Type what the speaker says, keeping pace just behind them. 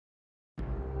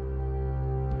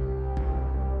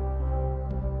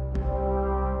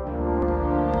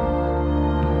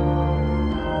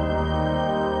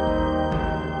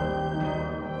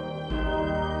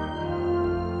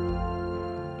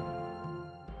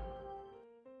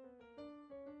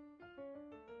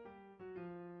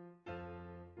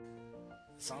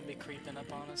Zombie creeping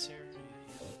up on us here?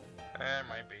 It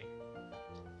might be.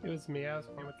 It was me, I was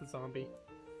playing with the zombie.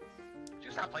 Did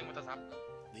you stop playing with the zombie?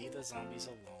 Leave the zombies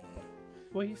alone.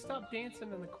 Well, he stopped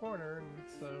dancing in the corner, and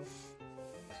so...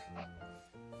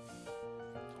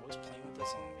 Always playing with the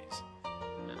zombies.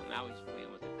 No, now he's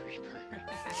playing with the creeper.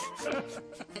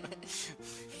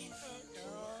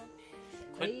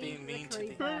 Quit being mean to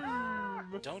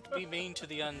the... Don't be mean to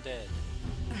the undead.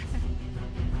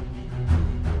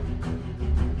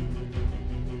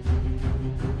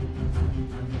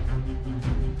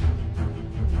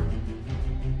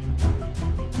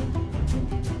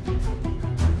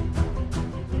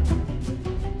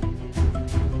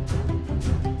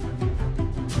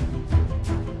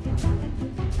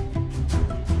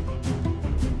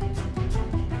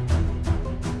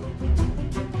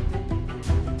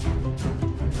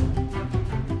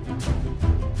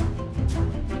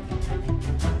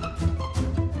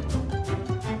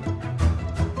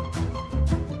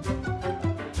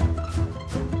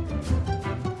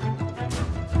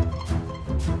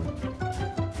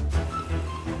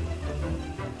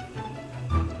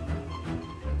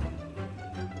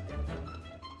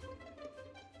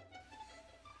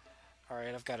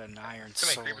 Alright, I've got an iron Too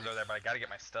many sword. creepers over there, but I gotta get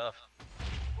my stuff.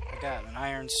 I got an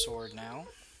iron sword now.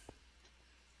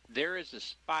 There is a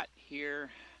spot here,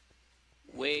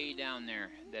 way down there,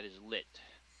 that is lit.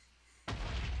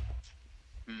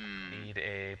 Need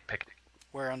a pick.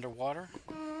 Where, underwater?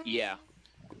 Yeah.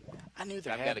 I knew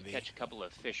there I've had got to to be. catch a couple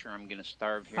of fish or I'm going to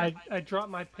starve here. I dropped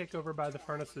my pick over by the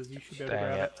furnaces. You should be able to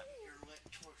Dang grab it.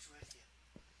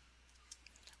 it.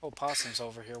 Oh, possum's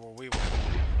over here where we were.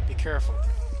 Be careful.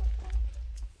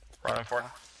 Running for it.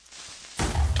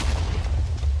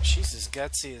 She's as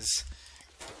gutsy as...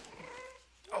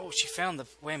 Oh, she found the...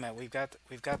 Wait a minute, we've got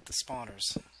the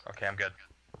spawners. Okay, I'm good.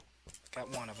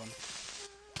 Got one of them.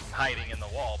 I'm hiding in the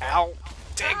wall. But Ow!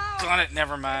 Daggone it,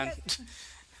 never mind.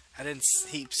 I didn't...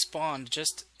 He spawned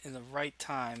just in the right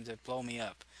time to blow me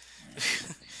up.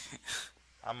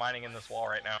 I'm mining in this wall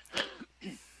right now.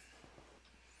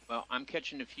 Well, I'm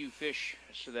catching a few fish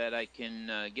so that I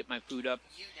can get my food up,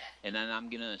 and then I'm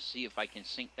going to see if I can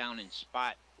sink down and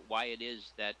spot why it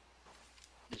is that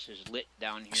this is lit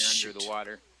down here under the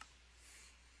water.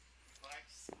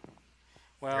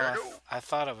 Well, I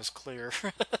thought I was clear.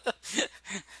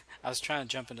 I was trying to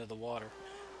jump into the water.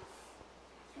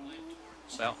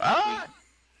 Well,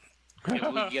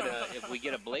 if we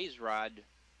get a blaze rod,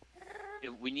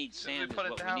 we need sand is put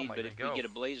it what down, we need, like but we if go. we get a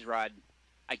blaze rod,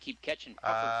 I keep catching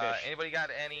puffer fish. Anybody got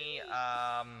any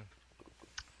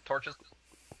torches?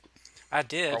 I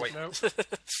did. Oh, wait. Nope.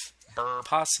 Burp.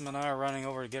 Possum and I are running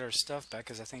over to get her stuff back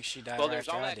because I think she died Well, right there's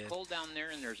after all I that did. coal down there,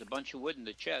 and there's a bunch of wood in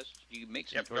the chest. You can make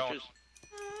some Yep, torches.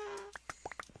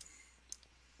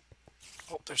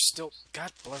 Oh, there's still...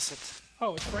 God bless it.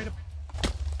 Oh, it's right up...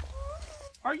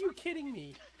 Are you kidding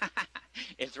me?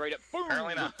 It's right up. Boom!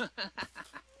 Apparently not.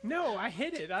 No, I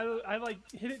hit it. I like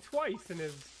hit it twice and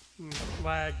it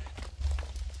lagged.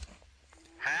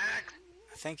 Hack.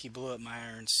 I think he blew up my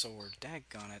iron sword.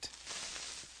 Daggone it.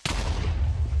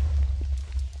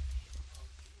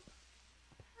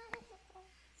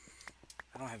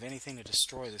 I don't have anything to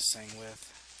destroy this thing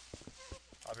with.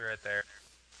 I'll be right there.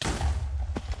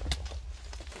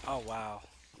 Oh, wow.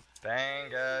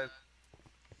 Dang, guys.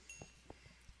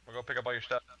 We'll go pick up all your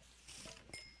stuff.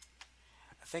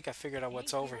 I think I figured out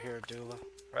what's over here, Dula.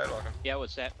 Right, welcome. Yeah,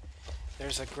 what's that?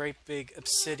 There's a great big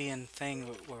obsidian thing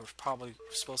that we're probably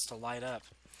supposed to light up.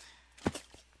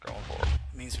 Going for it.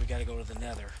 It means we gotta go to the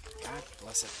nether. God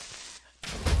bless it.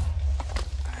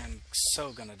 I'm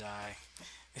so gonna die.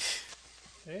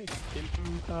 Hey, get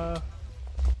some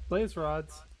blaze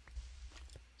rods.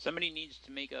 Somebody needs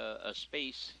to make a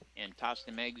space and toss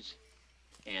them eggs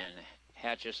and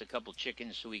hatch us a couple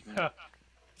chickens so we can...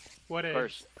 What Of is?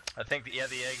 course, I think the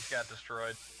eggs got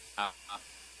destroyed. of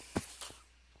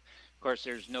course,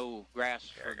 there's no grass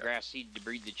for grass seed to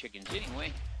breed the chickens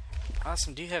anyway.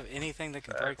 Awesome, do you have anything that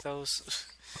can break those?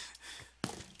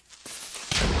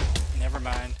 Never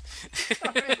mind.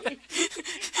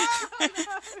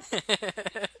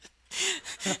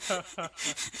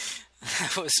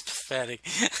 That was pathetic.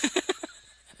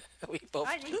 We both...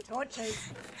 I need torches.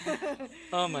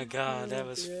 Oh my god, that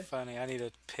was funny. I need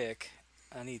a pick.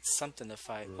 I need something to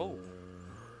fight. Oh.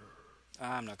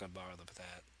 I'm not gonna bother with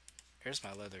that. Here's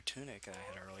my leather tunic that I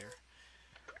had earlier.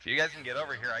 If you guys can get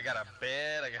over here, I got a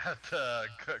bed, I got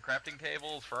crafting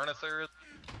tables, furnaces.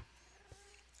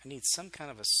 I need some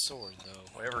kind of a sword,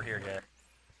 though. Way over here, guy.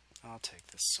 I'll take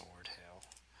this sword, hell.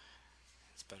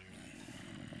 It's better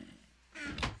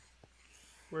than...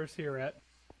 Where's here at?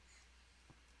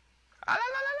 Ah, la, la,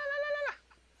 la, la, la, la.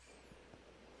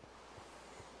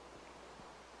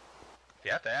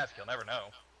 You have to ask, you'll never know.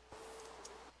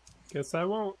 Guess I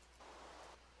won't.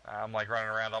 I'm like running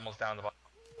around almost down the bottom.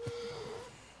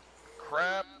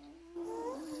 Crap.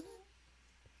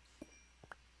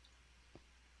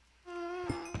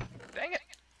 Dang it.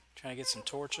 Trying to get some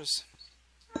torches.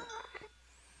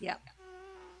 Yep.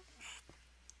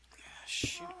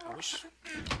 Shoot, I wish...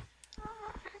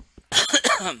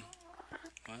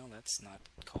 Well, that's not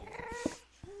coal.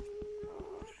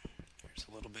 There's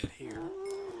a little bit here.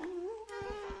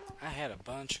 I had a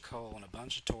bunch of coal and a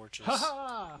bunch of torches.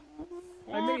 Ha-ha!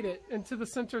 I made it into the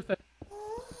center thing.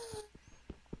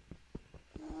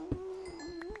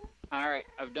 Alright,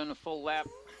 I've done a full lap,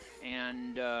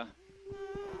 and I'm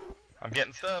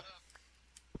getting stuff.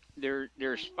 there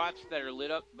are spots that are lit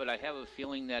up, but I have a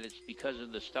feeling that it's because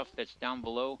of the stuff that's down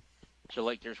below. So,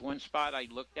 like, there's one spot I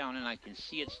look down and I can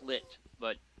see it's lit,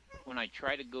 but when I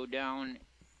try to go down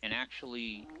and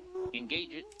actually engage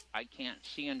it, I can't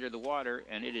see under the water,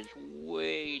 and it is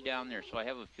way down there. So I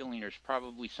have a feeling there's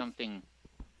probably something,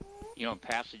 you know,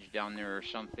 passage down there or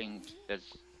something that's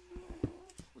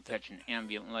catching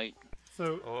ambient light.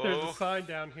 So there's a sign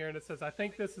down here, and it says, "I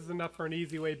think this is enough for an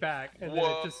easy way back," and then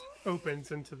it just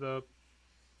opens into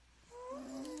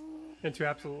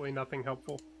absolutely nothing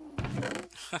helpful.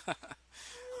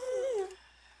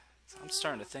 So I'm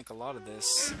starting to think a lot of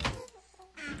this.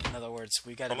 In other words,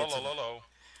 we got to get to.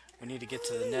 We need to get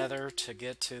to the Nether to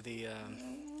get to the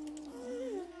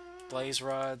blaze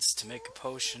rods to make a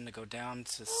potion to go down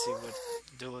to see what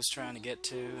Dula's trying to get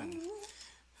to. And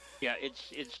yeah,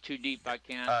 it's too deep. I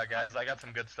can't. Guys, I got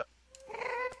some good stuff.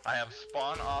 I have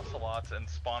spawn ocelots and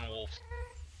spawn wolves.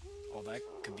 oh, that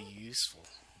could be useful.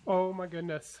 Oh my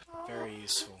goodness! Very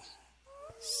useful,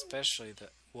 especially the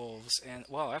wolves and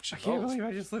well, actually I can't both. believe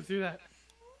I just lived through that.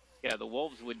 Yeah, the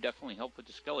wolves would definitely help with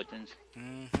the skeletons.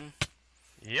 Mm-hmm.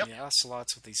 Yep. Yeah,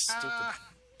 ocelots with these stupid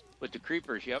With the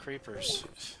creepers, yep. creepers.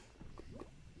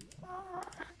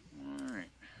 Alright.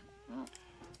 Well,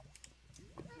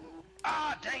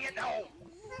 Ah, dang it, no!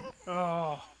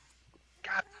 Oh,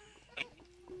 God.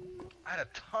 I had a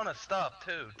ton of stuff,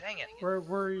 too. Dang it. where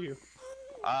are you?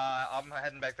 I'm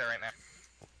heading back there right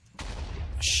now.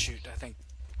 Shoot, I think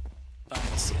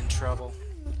Bunny's in trouble.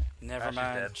 Never she's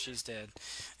mind, dead. she's dead.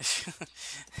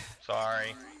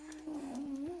 Sorry.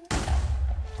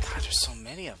 God, there's so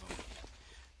many of them.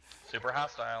 Super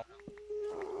hostile.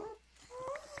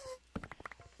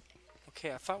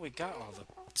 Okay, I thought we got all the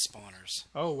spawners.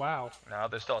 Oh wow! No,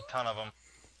 there's still a ton of them.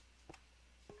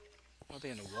 Are they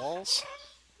in the walls?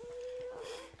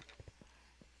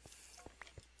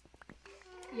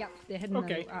 Yep, they're hidden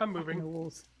Okay, up, I'm up moving. in the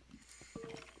walls.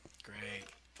 Great.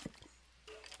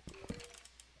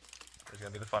 There's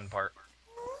gonna be the fun part.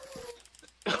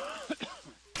 Let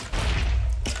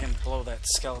him blow that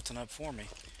skeleton up for me.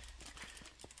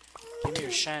 Give me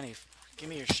your shiny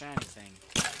thing.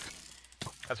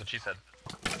 That's what she said.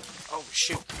 Oh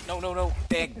shoot! No!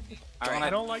 Dang! I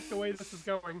don't like the way this is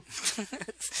going.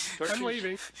 torches. I'm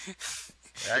leaving.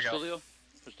 There you go. Postilio?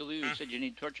 Postilio, you said you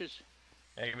need torches?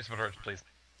 Yeah, give me some torches, please.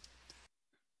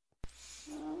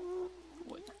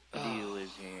 What the deal is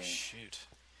here? Shoot!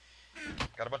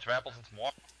 Got a bunch of apples and some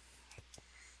water.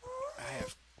 I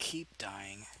keep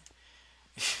dying.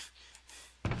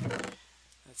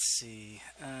 Let's see.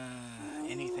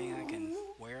 Anything I can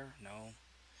wear? No.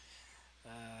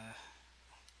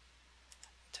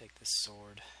 Take this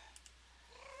sword.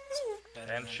 It's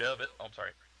better And than- shove it. Oh, I'm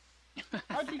sorry.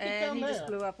 How'd you get And down he there? just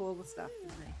blew up all the stuff,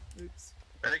 didn't he? Oops.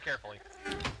 Very carefully.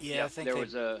 Yeah, I think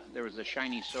there was a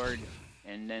shiny sword,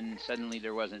 and then suddenly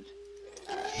there wasn't.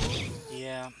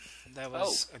 Yeah, that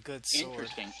was a good sword.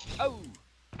 Interesting. Oh,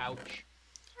 ouch.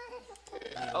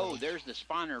 Oh, there's the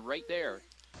spawner right there.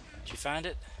 Did you find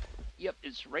it? Yep,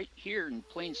 it's right here in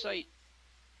plain sight.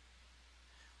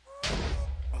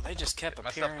 Well, they just kept My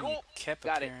stuff appearing. cool. Kept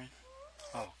Got it. appearing.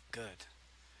 Oh, good.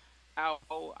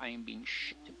 Ow, I am being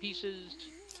shit to pieces.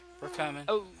 We're coming.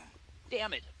 Oh,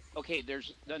 damn it. Okay,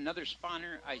 there's another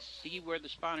spawner. I see where the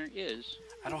spawner is.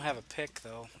 I don't have a pick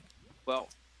though. Well,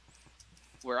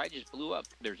 where I just blew up,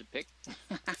 there's a pick.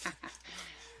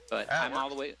 But Ah,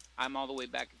 I'm all the way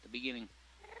back at the beginning.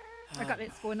 I got that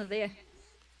spawner there.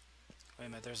 Wait a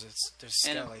minute. There's And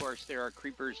Skelly. of course, there are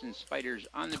creepers and spiders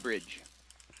on the bridge.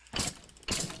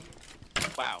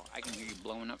 Wow, I can hear you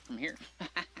blowing up from here.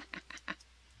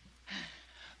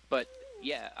 But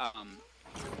yeah,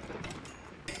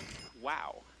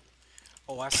 wow.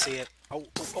 Oh, I see it. Oh.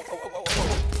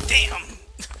 Damn.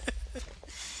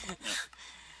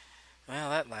 Well,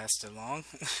 that lasted long.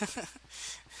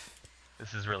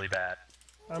 This is really bad.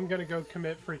 I'm gonna go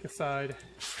commit freakicide.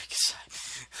 Freak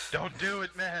aside. Don't do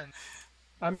it, man.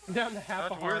 I'm down to half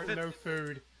Not a heart worth and it. no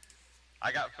food.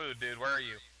 I got food, dude. Where are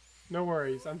you? No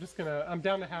worries. I'm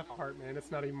down to half a heart, man.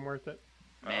 It's not even worth it.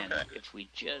 Man, Okay. if we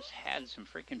just had some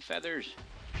freaking feathers.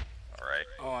 All right.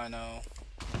 Oh, I know.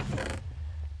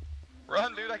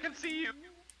 Run, dude. I can see you.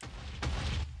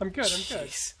 I'm good. I'm good.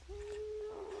 Jeez.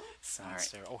 Sounds Alright.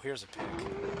 terrible. Oh, here's a pig.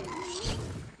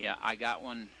 Yeah, I got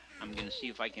one. I'm gonna see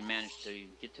if I can manage to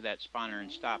get to that spawner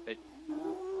and stop it.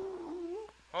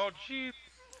 Oh, jeez.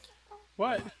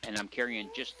 What? And I'm carrying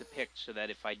just the pick so that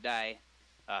if I die...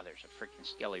 Ah, there's a freaking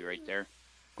skelly right there.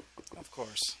 Of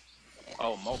course.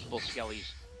 Oh, multiple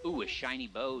skellies. Ooh, a shiny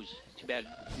bows. Too bad.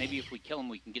 Maybe if we kill him,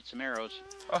 we can get some arrows.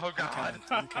 Oh, God.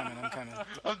 I'm coming.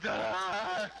 I'm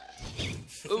done.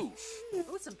 Ooh,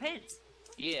 Oh, some pants.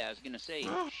 yeah, I was gonna say,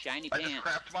 shiny I just pants.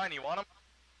 crapped mine. You want them?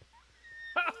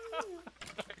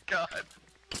 God.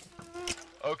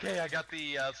 Okay, I got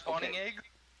the spawning Okay. egg.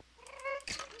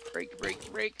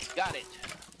 Break. Got it.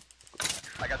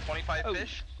 I got 25 Oh.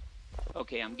 fish,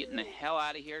 Okay, I'm getting the hell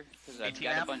out of here because I've 18 got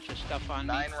a apple, bunch of stuff on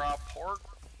me. 9 raw pork,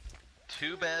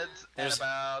 2 beds, and There's-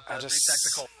 about 3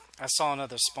 tactical. I saw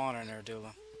another spawner in there,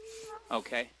 Dula.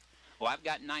 Okay. Well, I've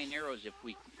got 9 arrows if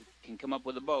we can come up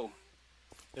with a bow.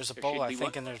 There's a There bow, should I be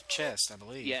think, one. in their chest, I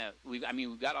believe. Yeah, we've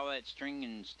got all that string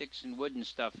and sticks and wood and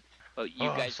stuff, but you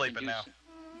Oh, I'm guys can sleeping now.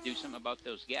 do something about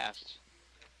those ghasts.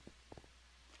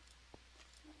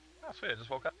 Oh, sweet, I just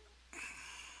woke up.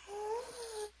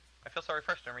 I feel so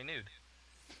refreshed and renewed.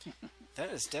 That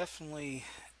is definitely,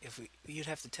 you'd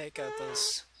have to take out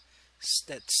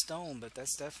that stone, but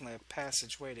that's definitely a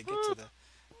passageway to get to the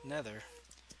nether.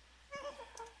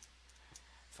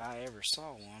 If I ever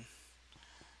saw one.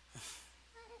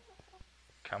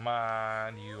 Come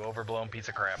on, you overblown piece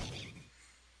of crap.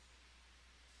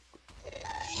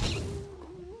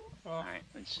 Alright,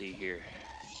 let's see here.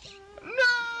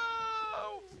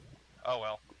 No! Oh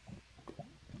well.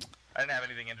 I didn't have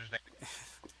anything interesting.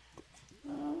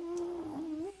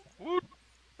 Woot.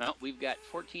 Well, we've got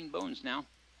 14 bones now.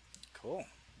 Cool.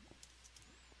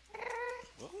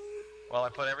 Well, I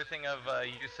put everything of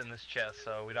use in this chest,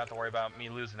 so we don't have to worry about me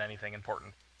losing anything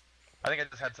important. I think I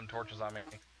just had some torches on me.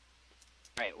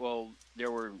 Alright, well, there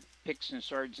were picks and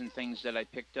swords and things that I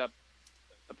picked up.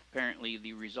 Apparently,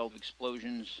 the result of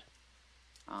explosions.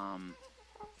 Oh,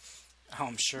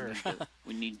 I'm sure.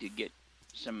 We need to get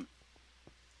some...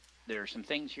 There are some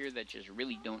things here that just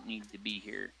really don't need to be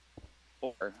here.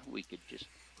 Or we could just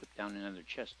put down another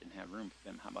chest and have room for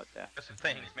them. How about that? There's some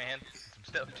things, man. Some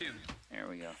stuff, too. There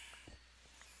we go.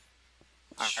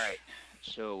 Alright,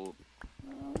 so...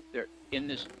 There, in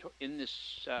this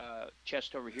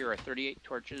chest over here are 38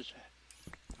 torches,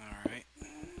 Alright.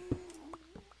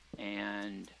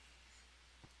 and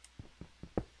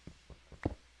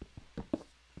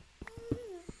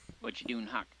what you doing,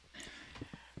 Huck?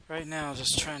 Right now,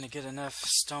 just trying to get enough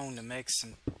stone to make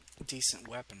some decent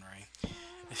weaponry.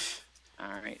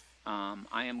 Alright,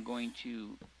 I am going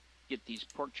to get these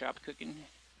pork chops cooking.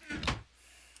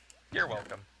 You're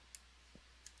welcome.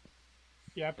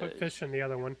 Yeah, I put fish in the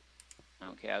other one.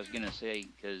 Okay, I was gonna say,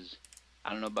 because I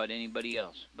don't know about anybody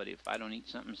else, but if I don't eat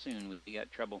something soon, we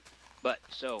got trouble. But,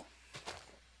 so,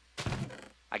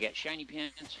 I got shiny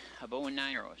pants, a bow, and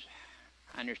 9 arrows.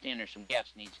 I understand there's some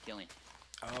ghasts needs killing.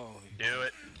 Oh, Do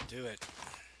it. do it.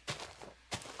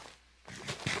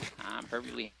 I'm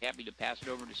perfectly happy to pass it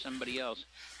over to somebody else.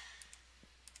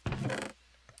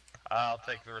 I'll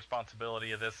take the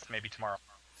responsibility of this maybe tomorrow.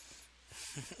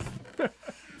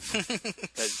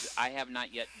 Because I have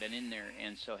not yet been in there,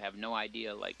 and so have no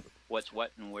idea, like, what's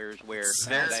what and where's where.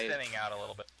 They're But I- thinning out a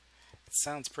little bit. It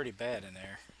sounds pretty bad in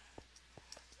there.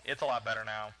 It's a lot better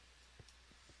now.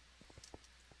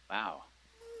 Wow.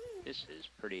 This is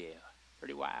pretty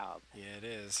wild. Yeah, it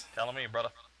is. Telling me, brother.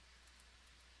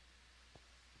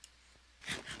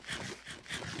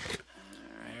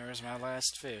 There's my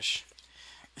last fish.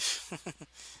 Just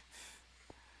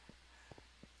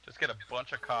get a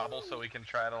bunch of cobble so we can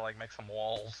try to, like, make some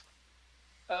walls.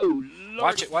 Oh, Lord.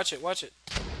 Watch it, watch it, watch it.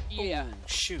 Yeah. Ooh,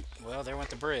 shoot. Well, there went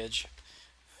the bridge.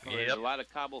 Oh, there's a lot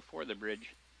of cobble for the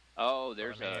bridge. Oh,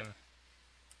 there's a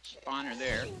spawner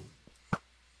there.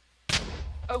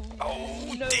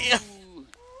 Oh, no. damn.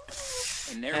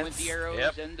 And there went the arrows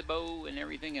Yep. and the bow and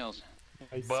everything else.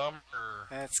 Nice. Bummer.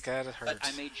 That's gotta hurt. But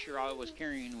I made sure all I was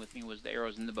carrying with me was the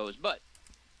arrows and the bows. But,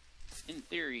 in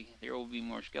theory, there will be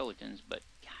more skeletons, but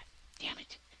god damn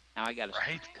it. Now I gotta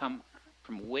Right? come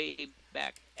from way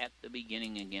back at the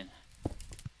beginning again.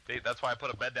 See, that's why I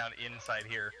put a bed down inside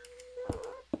here.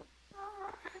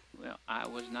 Well, I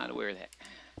was not aware of that.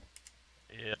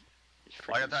 Yeah. This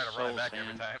Well, I got freaking tired of running soul back sand.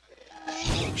 every time.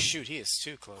 Oh, shoot, he is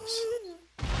too close.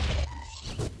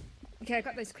 Okay, I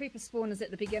got those creeper spawners at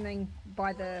the beginning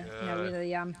by the, you know, where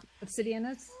the obsidian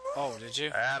is. Oh, did you?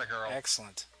 Atta girl.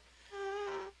 Excellent.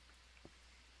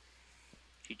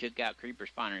 She took out creeper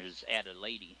spawners at a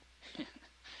lady.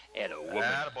 At a woman.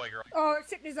 Atta boy, girl. Oh,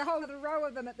 except there's a whole little row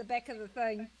of them at the back of the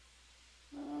thing.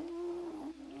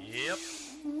 Yep.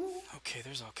 Okay,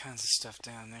 there's all kinds of stuff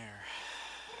down there.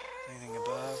 Anything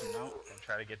above? Nope. I'm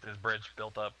trying to get this bridge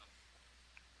built up.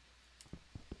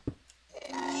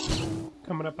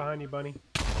 Coming up behind you, Bunny.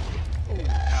 Ow,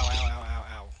 ow, ow, ow,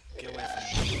 ow. Get away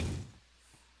from me.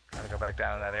 Trying to go back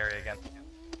down in that area again.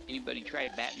 Anybody try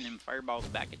batting them fireballs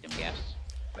back at them Ghasts?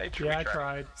 Yeah, I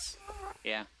tried.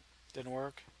 Yeah. Didn't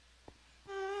work?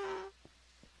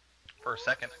 For a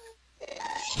second.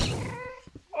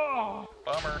 Oh!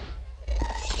 Bummer.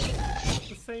 It's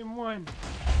the same one.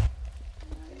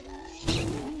 It's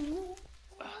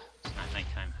not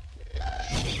nighttime.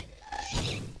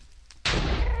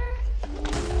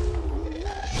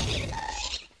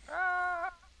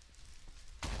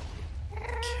 Okay.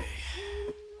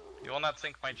 You will not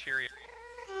sink my Cheerio.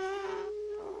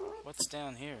 What's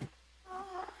down here?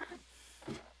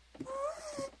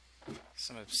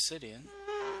 Some obsidian.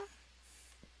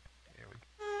 Here we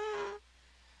go.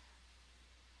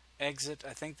 Exit.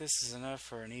 I think this is enough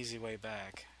for an easy way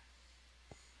back.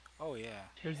 Oh yeah.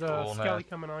 There's a Cool, skelly man.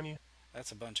 coming on you.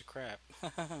 That's a bunch of crap.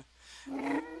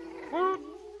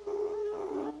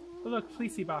 Oh, look,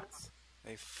 fleecy box.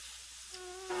 They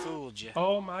fooled you.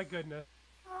 Oh my goodness.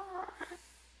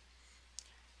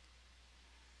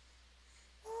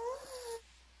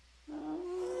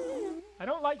 I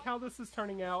don't like how this is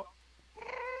turning out.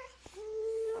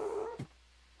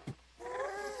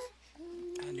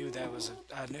 I knew that was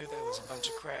a bunch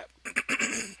of crap.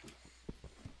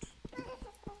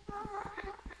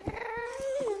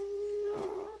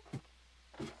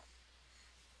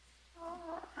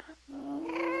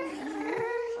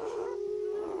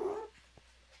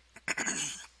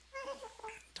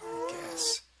 Darn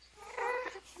gas.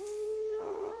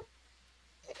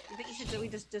 You think you should really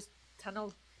just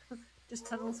tunnel, just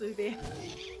tunnel through there?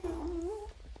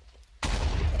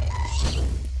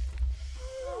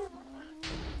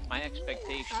 My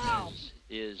expectation Ow.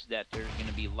 is that there's going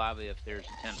to be lava if there's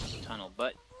attempts to tunnel,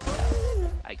 but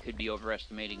I could be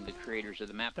overestimating the creators of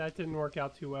the map. That didn't work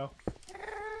out too well.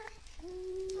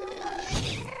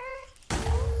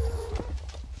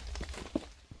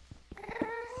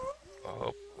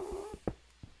 Oh.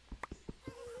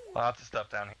 Lots of stuff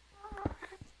down here.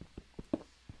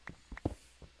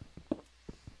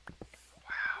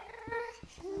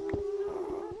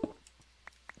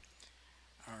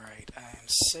 Alright, I am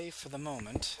safe for the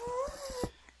moment.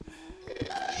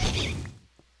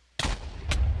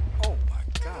 Oh my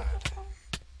god.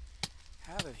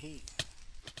 How did he...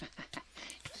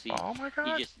 See, Oh my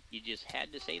god. you just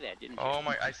had to say that, didn't you? Oh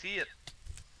my, I see it.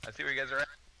 I see where you guys are at.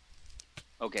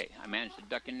 Okay, I managed to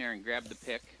duck in there and grab the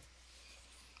pick.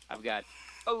 I've got,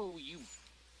 oh, you,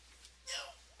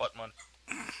 Butt one.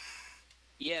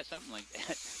 yeah, something like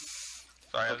that.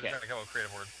 Sorry, I was Okay. trying to come up with a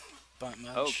creative word. Butt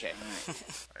much? Okay, all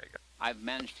right. There you go. I've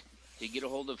managed to get a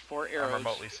hold of 4 I'm arrows,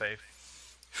 remotely safe.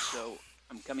 so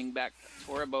I'm coming back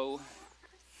for a bow.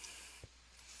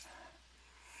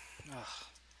 Ugh.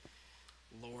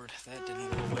 Lord, that didn't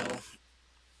go well.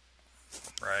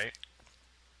 Right.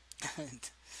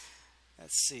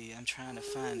 Let's see, I'm trying to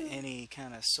find any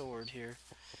kind of sword here.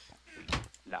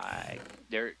 Like,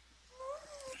 there,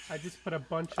 I just put a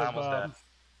bunch I almost of died.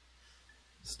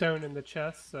 stone in the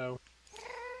chest, so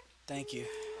Thank you.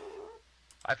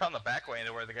 I found the back way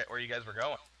into where you guys were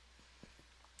going.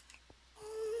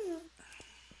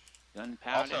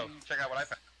 gunpowder. Also, check out what I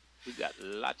found. We've got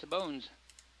lots of bones.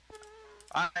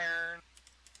 Iron.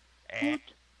 And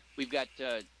We've got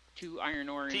 2 iron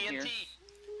ore in here. TNT.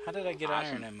 How did I get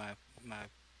Awesome. iron in my...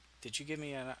 Did you give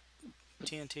me a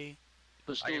TNT?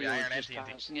 Pistol I give you iron just and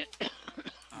TNT. tossing it.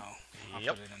 Oh, I'll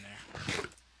Yep. put it in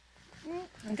there.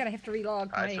 I'm gonna have to relog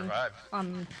I me. survived.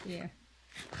 Yeah.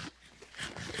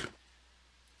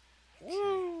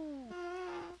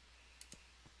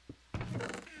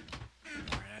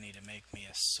 Alright, I need to make me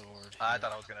a sword. I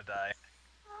thought I was gonna die.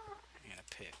 And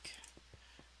a pick.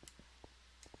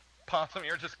 Possum,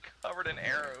 you're just covered in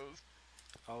arrows.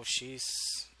 Oh,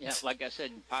 she's... Yeah, like I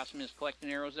said, Possum is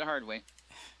collecting arrows the hard way.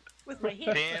 With my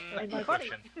head Pin and my body.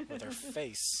 cushion. with her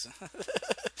face.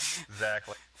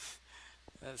 Exactly.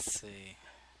 Let's see.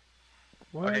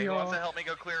 where Okay, are who y'all? wants to help me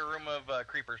go clear a room of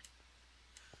creepers?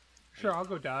 Sure, I'll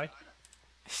go die.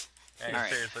 Hey,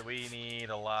 Alright. seriously, we need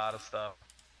a lot of stuff.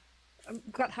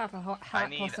 I've got half a heart I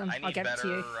need possum. I'll better. give it to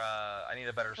you. I need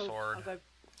a better sword. I'll go.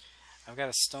 I've got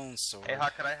a stone sword. Hey,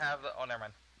 Hawk, could I have the? Oh, never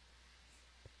mind.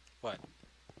 What?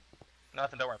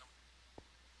 Nothing, don't worry.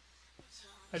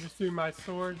 I just threw my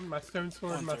sword, my stone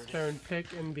sword, my 130. stone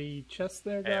pick in the chest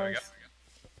there, There we guys.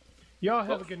 go. Y'all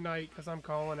have a good night, because I'm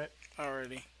calling it.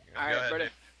 Alrighty. Go Alright, ahead, brother.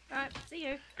 dude. Alright, see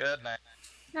you. Good night.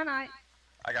 Night night.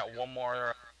 I got one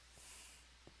more,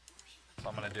 so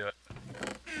I'm gonna do it.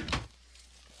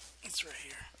 It's right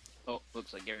here. Oh,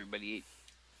 looks like everybody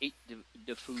ate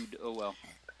the food. Oh well.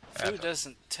 Food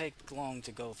doesn't take long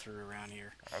to go through around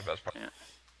here. Yeah.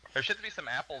 There should be some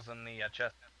apples in the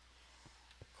chest.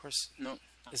 Of course. No.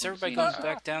 Is everybody going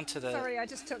back down to the... Sorry, I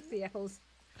just took the apples.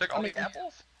 Took all the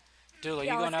apples? Dula,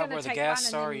 Yeah, you I was going out gonna where the take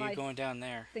Ghasts one and are, or then are you my- going down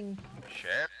there? Thing.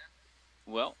 Shit.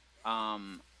 Well,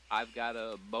 I've got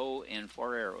a bow and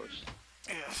 4 arrows.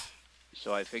 Yeah.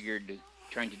 So I figured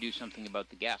trying to do something about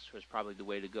the gas was probably the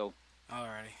way to go.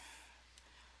 Alrighty.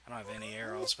 I don't have any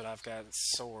arrows, but I've got a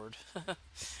sword. I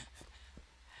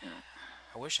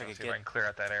wish I could See if I can get... clear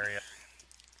out that area.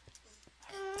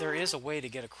 There is a way to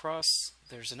get across.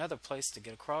 There's another place to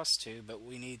get across to, but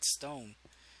we need stone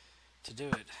to do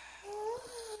it.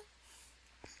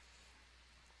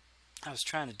 I was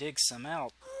trying to dig some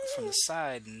out from the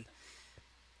side, and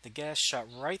the gas shot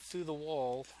right through the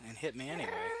wall and hit me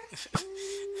anyway.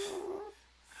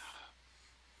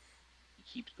 He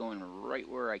keeps going right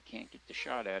where I can't get the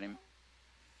shot at him.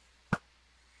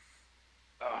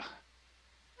 Ugh.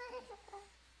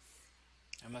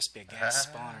 There must be a gas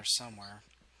spawner somewhere.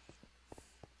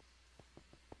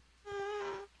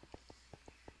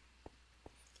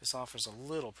 This offers a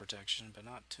little protection, but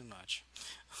not too much.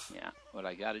 Yeah, what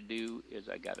I gotta do is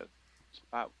I gotta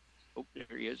spot... Oh, there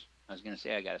he is. I was gonna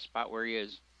say I gotta spot where he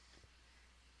is.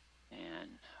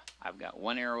 And I've got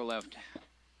 1 arrow left.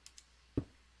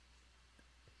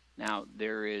 Now,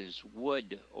 there is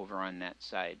wood over on that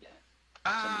side.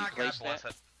 Ah, Somebody God placed bless that?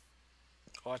 it.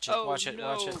 Watch it, Oh, watch it, no.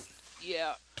 watch it.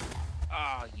 Yeah.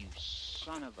 Ah, you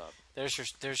son of a... There's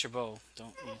your bow.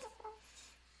 Don't you...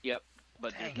 Yep,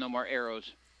 but Dang there's it. no more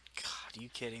arrows. God, are you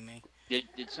kidding me? Did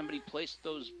somebody place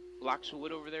those blocks of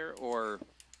wood over there, or...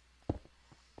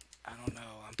 I don't know.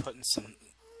 I'm putting something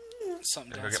Go down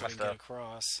get so my we can get stuff.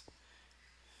 across.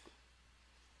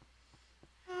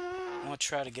 I want to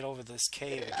try to get over this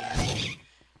cave again.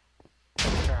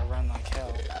 After I run like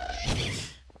hell.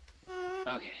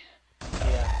 Okay.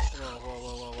 Yeah. Whoa, whoa,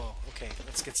 whoa, whoa, whoa. Okay,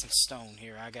 let's get some stone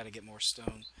here. I gotta get more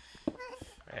stone.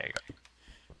 There you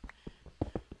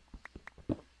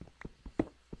go.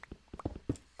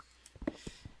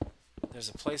 There's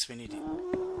a place we need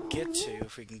to get to.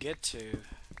 If we can get to...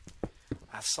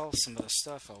 I saw some of the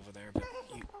stuff over there, but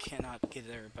you cannot get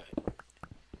there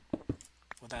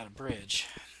without a bridge.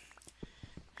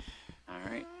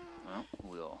 Alright. Well,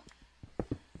 we'll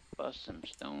bust some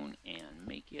stone and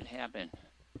make it happen.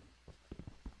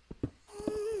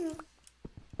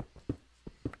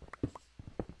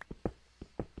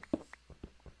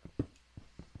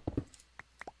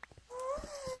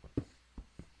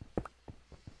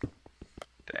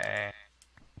 Dang.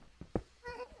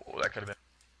 Oh, that could have been.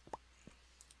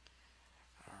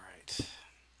 Alright.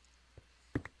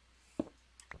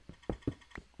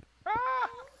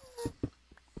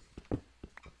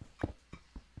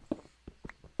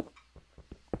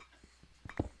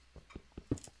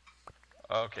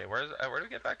 Okay, where do we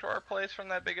get back to our place from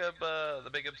that the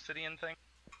big obsidian thing?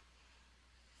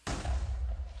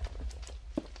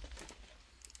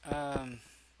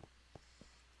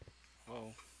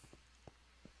 Whoa.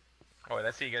 Oh wait,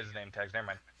 I see you guys' name tags. Never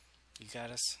mind. You got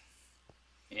us?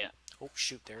 Yeah. Oh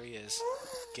shoot, there he is.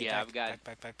 Get Yeah, back,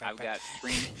 I've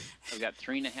got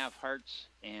 3.5 hearts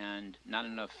and not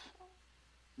enough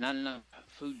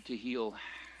food to heal.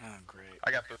 Oh great.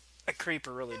 I got food. That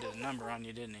creeper really did a number on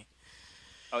you, didn't he?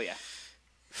 Oh yeah.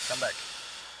 Come back.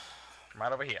 Come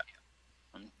right over here.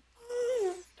 I'm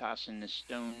tossing the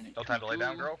stone. No time to lay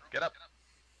down, girl. Get up.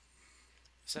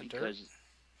 Is that dirt? Because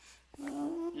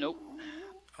nope.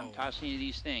 I'm Oh. tossing you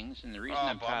these things, and the reason Oh,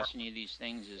 I'm bummer. tossing you these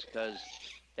things is because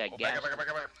that Oh, gas back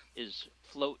up. is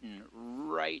floating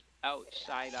right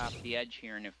outside off the edge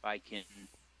here, and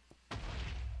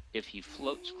if he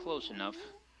floats close enough,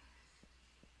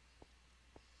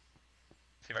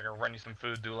 See if I can run you some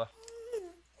food, Dula.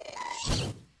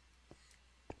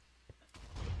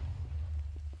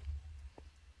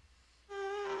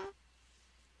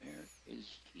 where is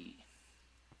he?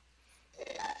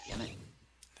 Damn it.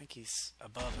 I think he's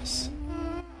above us.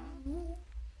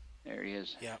 There he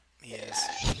is. Yep, he is.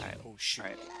 Alright. Oh shoot.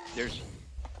 Alright. There's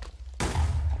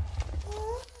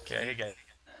Okay, hey guys.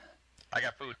 I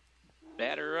got food.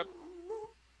 batter up.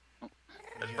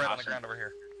 There's bread on the Awesome. ground over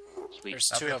here. Sweet. There's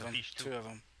I'll two get of the them. fish, too. Two of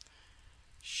them.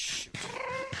 Shoot.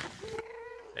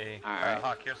 Hey, Alright.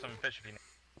 Hawk, here's some fish if you need.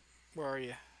 Where are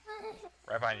you?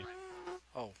 Right behind you.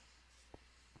 Oh.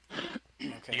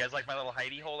 Okay. You guys like my little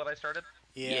hidey hole that I started?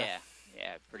 Yeah,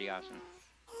 pretty awesome.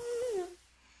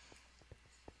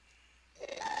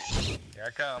 Here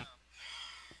I come.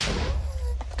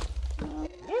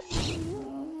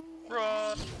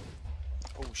 Run!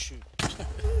 Oh shoot.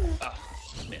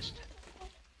 Missed.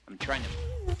 I'm trying to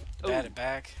Bat it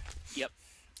back. Yep.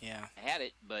 Yeah. I had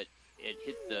it, but it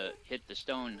hit the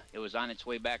stone. It was on its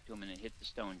way back to him, and it hit the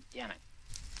stone. Damn it!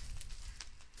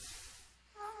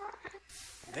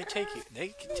 They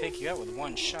can take you out with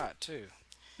one shot too.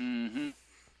 Mm-hmm.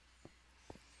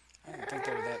 I don't think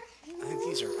they were that. I think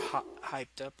these are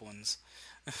hyped up ones.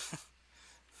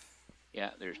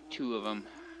 Yeah, there's 2 of them.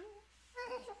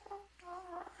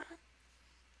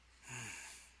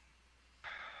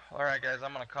 All right, guys,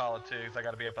 I'm gonna call it too, because I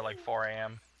gotta be up at like 4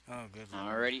 a.m. Oh, good.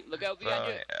 Alrighty, look out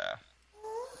behind Yeah.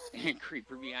 you.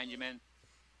 Creeper behind you, man.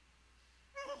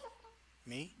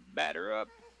 Me? Batter up.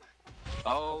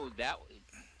 Oh,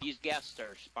 these ghasts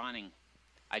are spawning.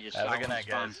 I just saw Have a good one night,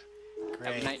 spawn. guys.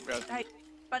 Great. Have a night, bro. Hey,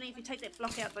 Bunny, if you take that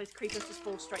block out, those creepers just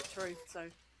fall straight through, so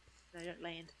they don't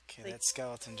land. Okay, See? that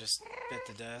skeleton just bit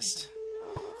the dust.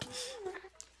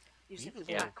 You just have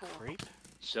to Yeah. black core. Creep.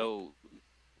 So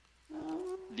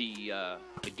the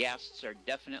ghasts are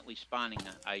definitely spawning.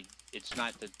 It's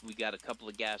not that we got a couple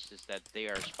of ghasts, it's that they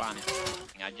are spawning.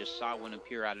 I just saw one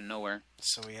appear out of nowhere.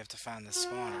 So we have to find the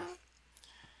spawner.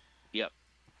 Yep.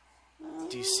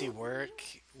 Do you see where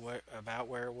about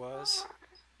where it was?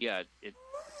 Yeah,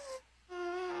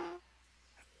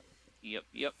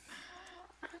 Yep.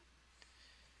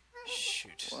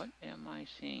 Shoot. What am I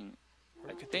seeing?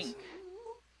 Where I could think.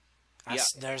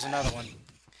 there's another one.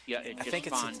 Yeah, it I just think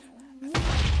spawned.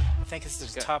 I think it's the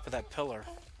Okay. top of that pillar.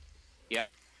 Yeah.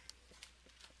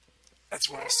 That's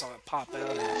where I saw it pop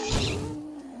out.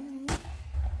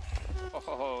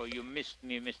 Oh, you missed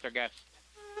me, Mr. Ghast.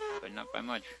 But not by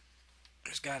much.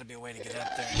 There's got to be a way to get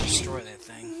up there and destroy that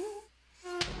thing.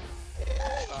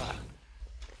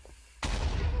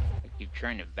 I keep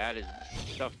trying to bat his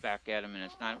stuff back at him and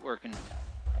it's not working.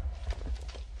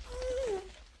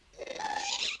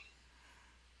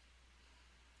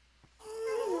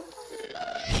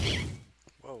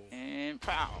 Whoa. And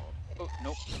pow! Oh,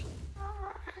 nope.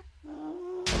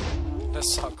 I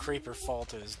saw a creeper fall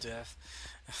to his death.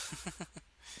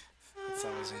 That's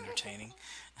always entertaining.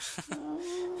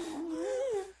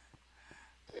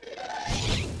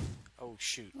 Oh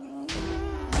shoot.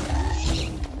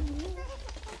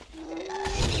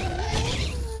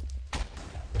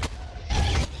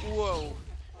 Whoa!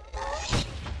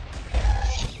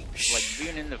 It's like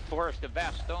being in the forest of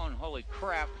Bastogne, holy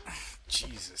crap.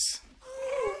 Jesus.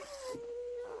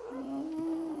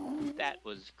 That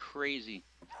was crazy.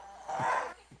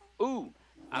 Ooh!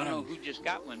 I don't know who just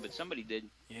got one, but somebody did.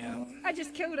 Yeah. I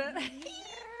just killed it.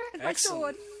 With my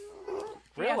Excellent. sword.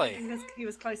 Really? Yeah, he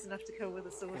was close enough to kill with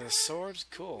a sword. With a sword?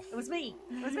 Cool. It was me.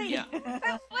 It was me. Yeah.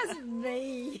 It wasn't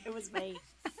me. It was me.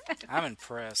 I'm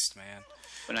impressed, man.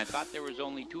 When I thought there was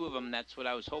only 2 of them, that's what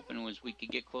I was hoping was we could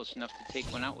get close enough to take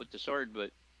one out with the sword,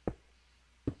 but...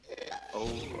 Oh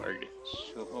Lord,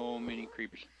 so many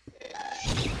creepers.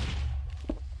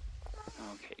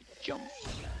 Okay, jump.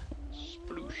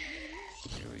 Sploosh.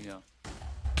 There we go.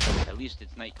 At least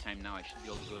it's nighttime now. I should be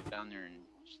able to go down there and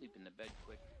sleep in the bed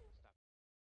quick.